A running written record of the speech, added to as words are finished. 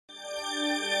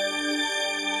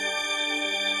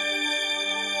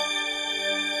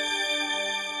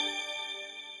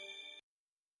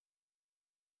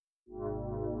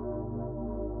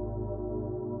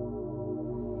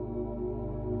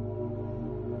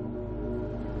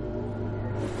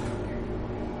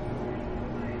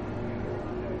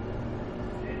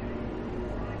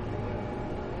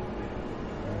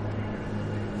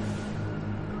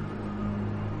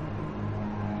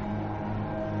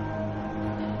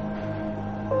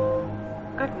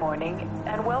Good morning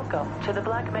and welcome to the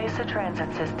Black Mesa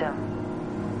Transit System.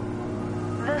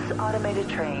 This automated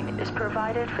train is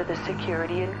provided for the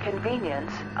security and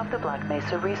convenience of the Black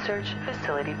Mesa Research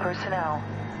Facility personnel.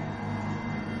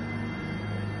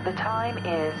 The time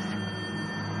is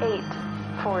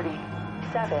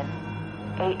 8:47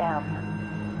 a.m.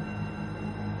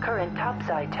 Current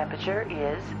topside temperature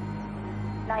is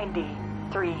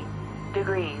 93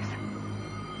 degrees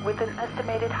with an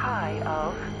estimated high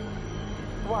of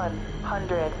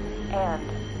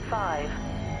 105.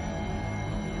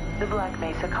 The Black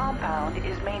Mesa compound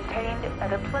is maintained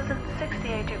at a pleasant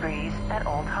 68 degrees at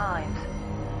all times.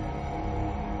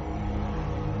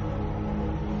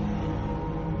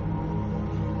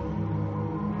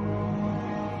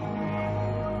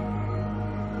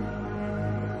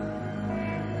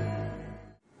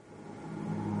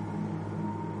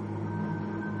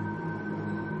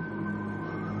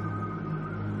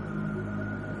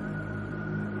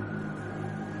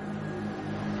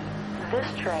 This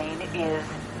train is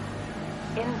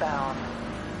inbound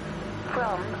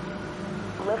from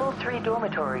Level 3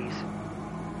 dormitories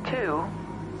to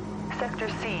Sector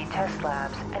C test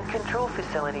labs and control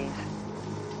facilities.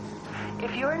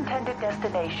 If your intended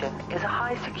destination is a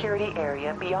high security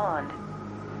area beyond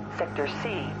Sector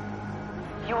C,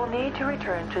 you will need to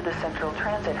return to the Central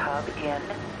Transit Hub in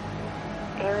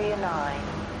Area 9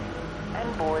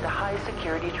 and board a high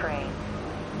security train.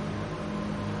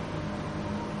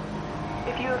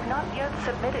 If you have not yet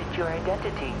submitted your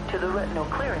identity to the retinal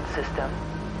clearance system,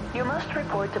 you must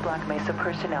report to Black Mesa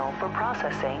personnel for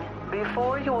processing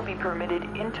before you will be permitted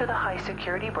into the high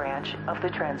security branch of the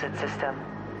transit system.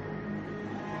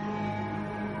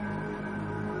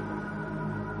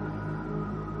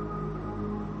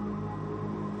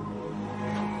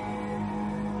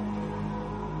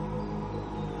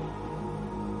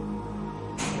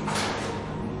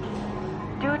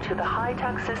 Due to the high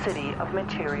toxicity of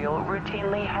material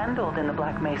routinely handled in the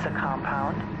Black Mesa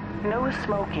compound, no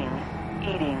smoking,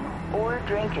 eating, or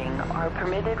drinking are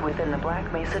permitted within the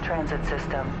Black Mesa transit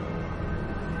system.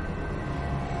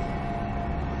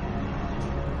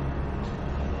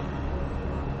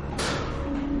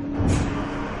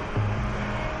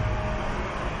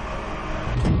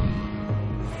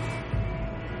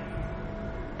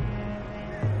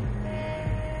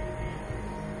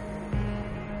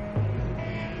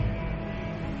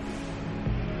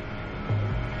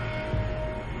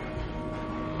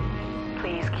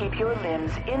 Keep your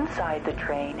limbs inside the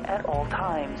train at all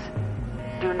times.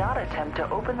 Do not attempt to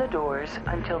open the doors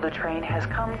until the train has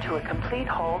come to a complete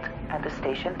halt at the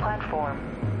station platform.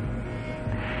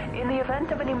 In the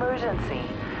event of an emergency,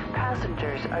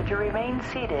 passengers are to remain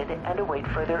seated and await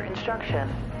further instruction.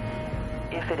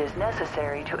 If it is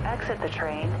necessary to exit the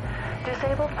train,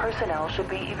 disabled personnel should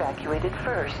be evacuated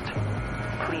first.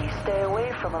 Please stay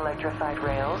away from electrified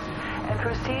rails and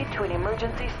proceed to an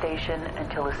emergency station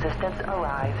until assistance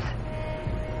arrives.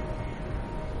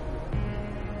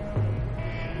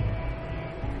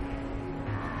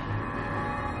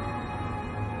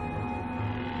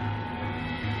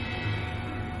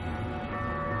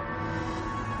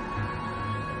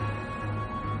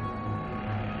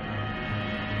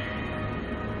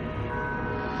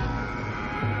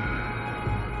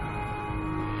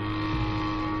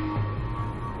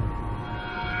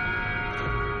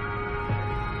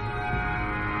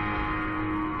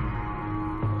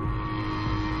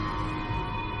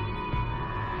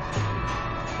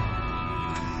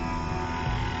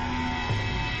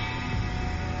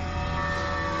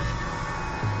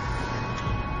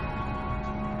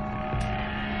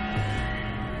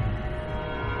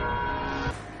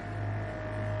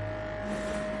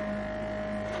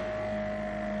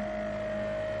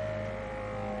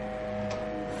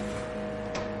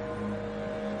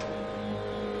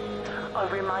 A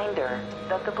reminder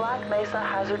that the Black Mesa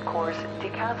Hazard Course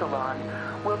Decathlon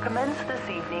will commence this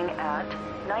evening at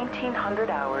 1900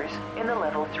 hours in the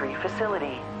Level 3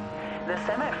 facility. The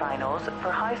semifinals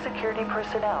for high security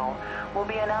personnel will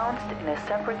be announced in a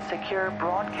separate secure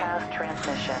broadcast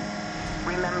transmission.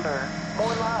 Remember,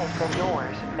 more lives than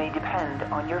yours may depend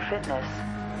on your fitness.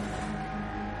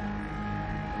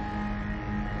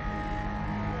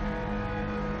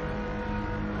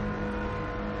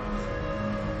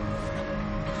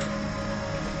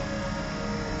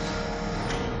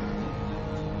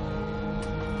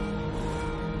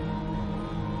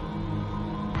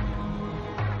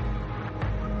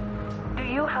 Do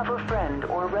you have a friend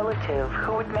or relative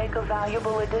who would make a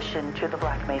valuable addition to the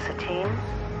Black Mesa team?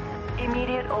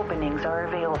 Immediate openings are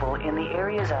available in the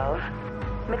areas of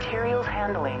materials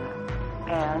handling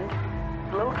and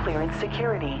low clearance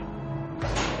security.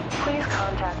 please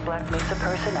contact Black Mesa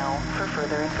personnel for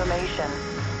further information.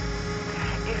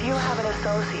 If you have an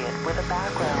associate with a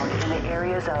background in the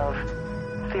areas of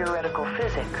theoretical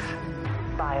physics,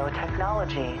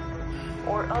 biotechnology,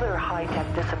 or other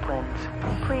high-tech disciplines,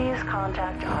 please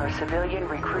contact our civilian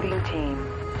recruiting team.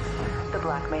 The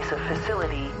Black Mesa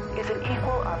facility is an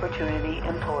equal opportunity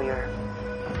employer.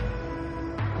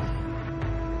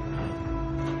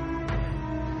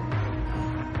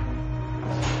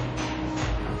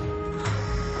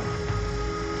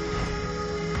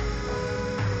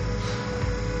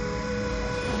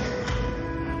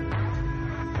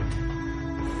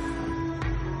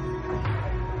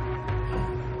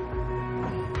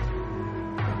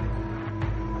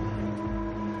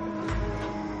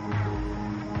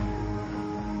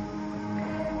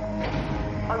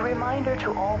 A reminder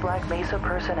to all Black Mesa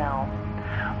personnel,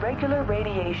 regular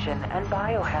radiation and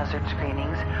biohazard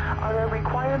screenings are a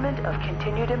requirement of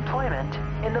continued employment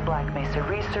in the Black Mesa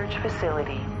Research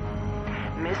Facility.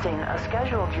 Missing a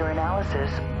scheduled urinalysis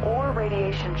or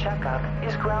radiation checkup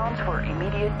is grounds for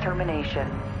immediate termination.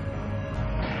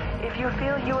 If you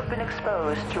feel you have been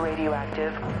exposed to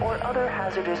radioactive or other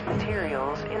hazardous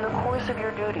materials in the course of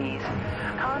your duties,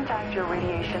 contact your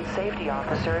radiation safety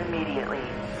officer immediately.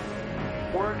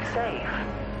 Work safe.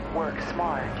 Work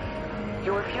smart.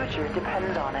 Your future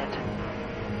depends on it.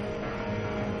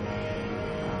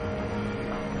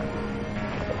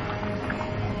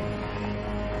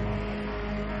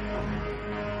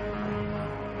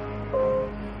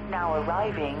 Now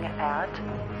arriving at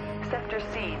Sector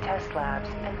C test labs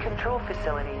and control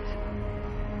facilities.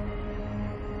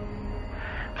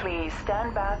 Please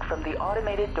stand back from the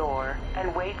automated door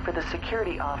and wait for the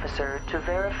security officer to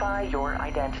verify your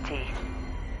identity.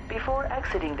 Before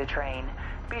exiting the train,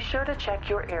 be sure to check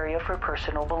your area for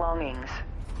personal belongings.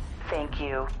 Thank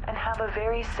you, and have a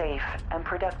very safe and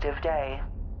productive day.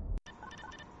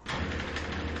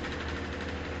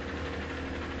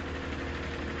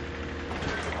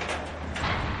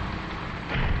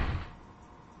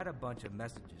 I had a bunch of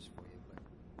messages for you, but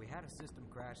we had a system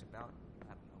crash about, I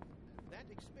don't know. That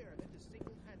experiment is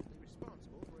single-handedly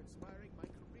responsible for inspiring my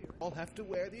career. I'll have to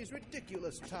wear these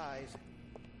ridiculous ties.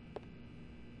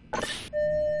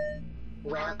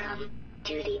 Welcome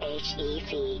to the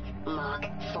HEV Mark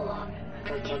IV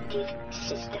Protective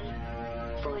System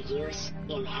for use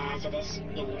in hazardous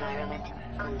environment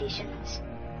conditions.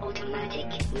 Automatic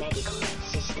medical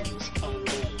systems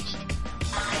engaged.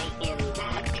 High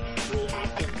impact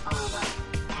reactive armor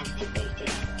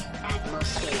activated.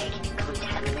 Atmospheric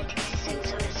contaminant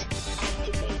sensors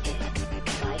activated.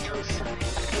 Vital sign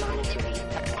monitoring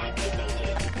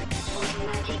activated.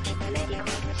 Automatic medical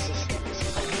systems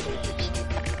engaged.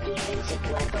 Defensive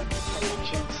weapon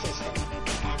selection system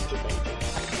activated.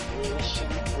 Munition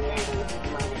level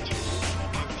monitoring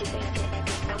activated.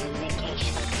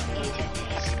 Communication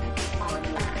interface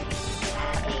online.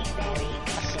 Have a very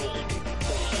safe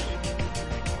day.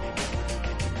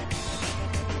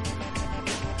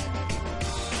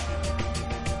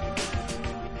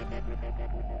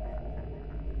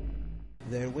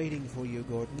 They're waiting for you,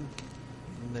 Gordon.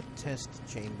 In the test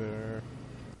chamber.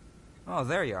 Oh,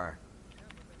 there you are.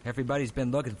 Everybody's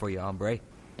been looking for you, hombre.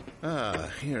 Ah,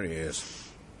 here he is.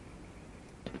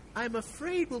 I'm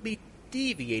afraid we'll be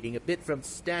deviating a bit from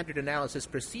standard analysis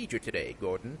procedure today,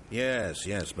 Gordon. Yes,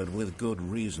 but with good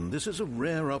reason. This is a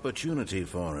rare opportunity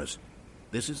for us.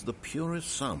 This is the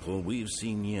purest sample we've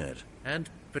seen yet. And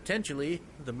potentially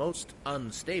the most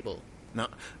unstable. Now,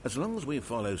 as long as we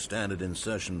follow standard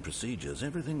insertion procedures,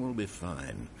 everything will be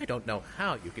fine. I don't know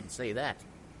how you can say that.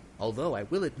 Although I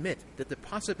will admit that the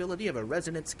possibility of a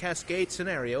resonance cascade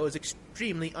scenario is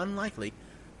extremely unlikely.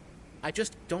 I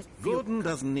just don't feel... Gordon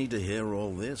doesn't need to hear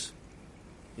all this.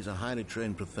 He's a highly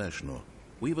trained professional.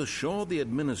 We've assured the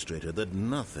administrator that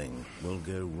nothing will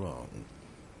go wrong.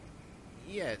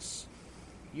 Yes,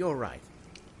 you're right.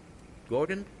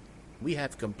 Gordon, we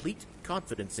have complete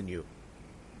confidence in you.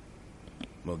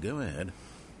 Well, go ahead.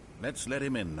 Let's let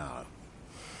him in now.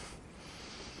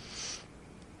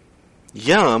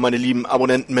 Ja, meine lieben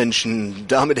Abonnentenmenschen,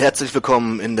 damit herzlich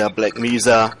willkommen in der Black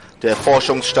Mesa, der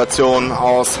Forschungsstation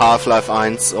aus Half Life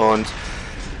 1 und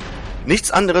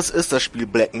nichts anderes ist das Spiel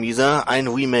Black Mesa, ein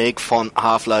Remake von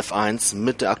Half Life 1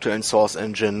 mit der aktuellen Source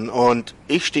Engine und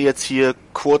ich stehe jetzt hier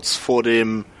kurz vor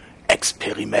dem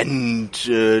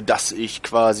Experiment, das ich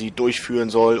quasi durchführen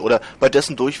soll oder bei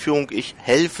dessen Durchführung ich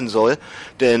helfen soll,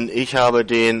 denn ich habe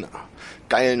den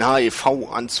geilen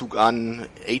HIV-Anzug an,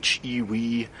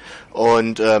 HEV,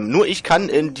 und nur ich kann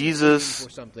in dieses...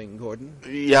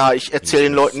 Ja, ich erzähle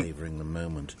den Leuten...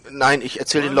 Nein, ich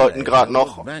erzähle den Leuten gerade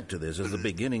noch...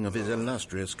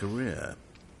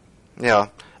 Ja.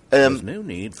 There's no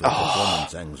need for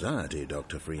performance anxiety,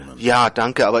 Dr. Freeman. Ja,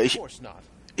 danke, aber ich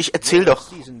erzähl doch.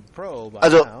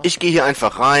 Also, ich gehe hier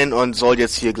einfach rein und soll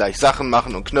jetzt hier gleich Sachen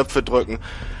machen und Knöpfe drücken.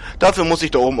 Dafür muss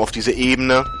ich da oben auf diese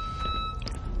Ebene.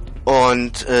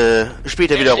 Und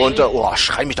später wieder runter. Oh,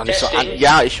 schrei mich doch nicht so an.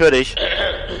 Ja, ich höre dich.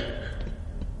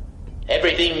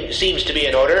 Everything seems to be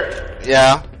in order.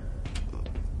 Ja.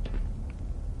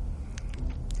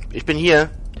 Ich bin hier.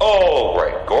 All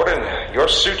right, Gordon. Your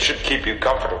suit should keep you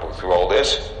comfortable through all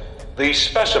this. The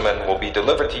specimen will be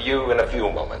delivered to you in a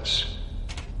few moments.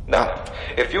 Now,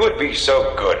 if you would be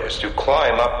so good as to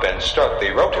climb up and start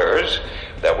the rotors,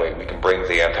 that way we can bring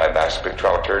the anti-mass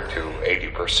spectrometer to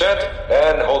 80%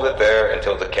 and hold it there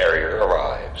until the carrier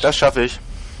arrives. Das schaffe ich.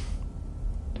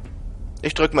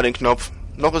 Ich drück mal den Knopf.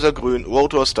 Noch ist er grün.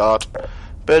 Rotor Start.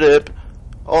 Bedip.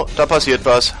 Oh, da passiert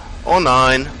was. Oh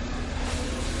nein.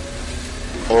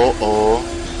 Oh oh.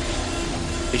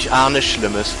 Ich ahne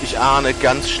Schlimmes. Ich ahne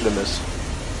ganz Schlimmes.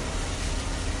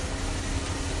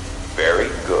 Very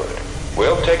good.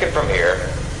 We'll take it from here.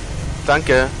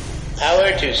 Danke.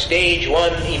 Power to stage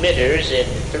 1 emitters in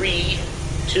 3,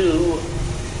 2,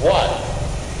 1.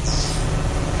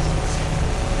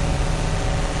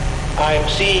 I'm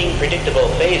seeing predictable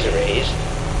phase arrays.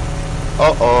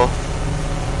 Oh oh.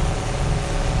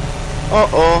 Oh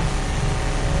oh.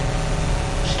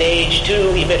 Stage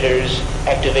 2 emitters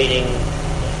activating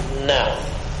now.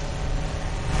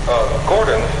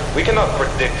 Gordon, we cannot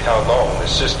predict how long the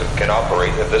system can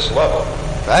operate at this level,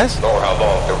 Was? nor how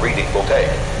long the reading will take.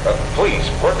 Please,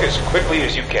 work as quickly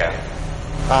as you can.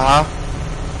 Aha.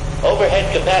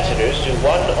 Overhead capacitors to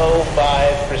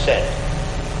 105%.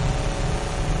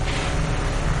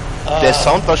 Der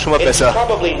Sound war schon mal It's besser.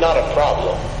 probably not a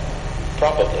problem.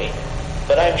 Probably.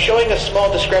 But I'm showing a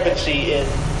small discrepancy in...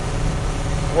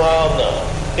 Well, no.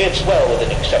 It's well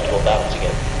within acceptable bounds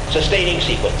again. Sustaining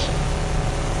sequence.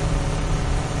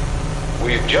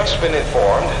 We've just been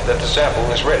informed that the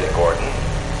sample is ready, Gordon.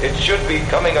 It should be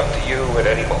coming up to you at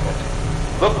any moment.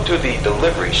 Look to the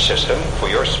delivery system for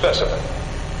your specimen.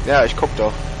 Ja, ich guck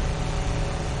doch.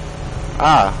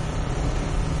 Ah.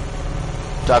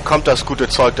 Da kommt das gute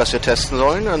Zeug, das wir testen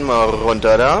sollen. Dann mal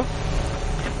runter da.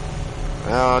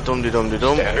 Ja, dumm.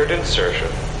 Standard insertion.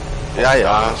 Ja,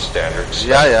 ja. Non-standard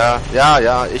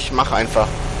Ja, ich mach einfach.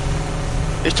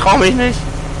 Ich trau mich nicht.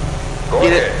 Go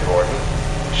ahead, Gordon.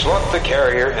 Slot the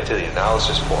carrier into the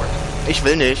analysis port. Ich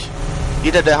will nicht.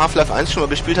 Jeder, der Half-Life 1 schon mal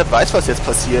gespielt hat, weiß, was jetzt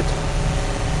passiert.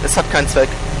 Es hat keinen Zweck.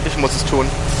 Ich muss es tun.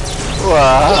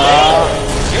 Uah.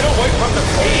 Get away from the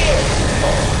port.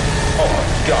 Oh my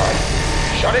God.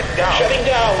 Shut it down. Shutting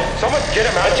down. Someone get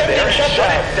him out of there and shut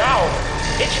it down.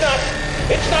 It's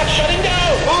not shutting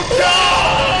down.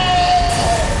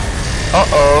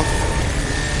 Oh.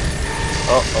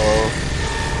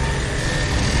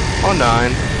 Oh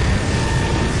nein.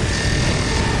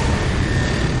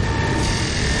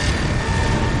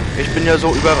 Ich bin ja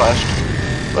so überrascht.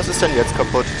 Was ist denn jetzt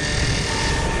kaputt?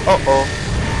 Oh oh.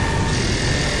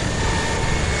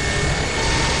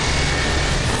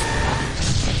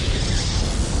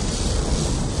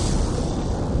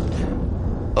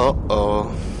 Oh oh.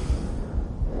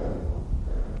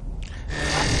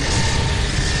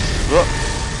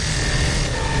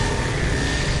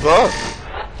 So.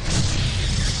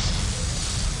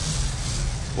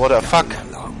 What the fuck?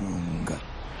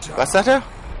 Was sagt er?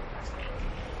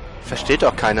 Versteht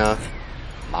doch keiner.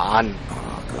 Mann.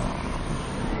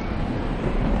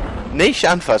 Nicht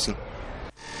anfassen.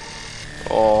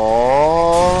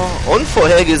 Oh.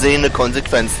 Unvorhergesehene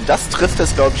Konsequenzen. Das trifft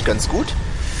es, glaube ich, ganz gut.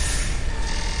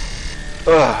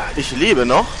 Ich lebe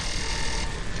noch.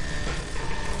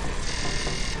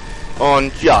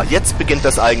 Und ja, jetzt beginnt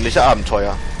das eigentliche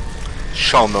Abenteuer.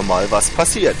 Schauen wir mal, was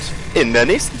passiert. In der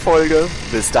nächsten Folge.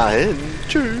 Bis dahin.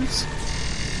 Tschüss.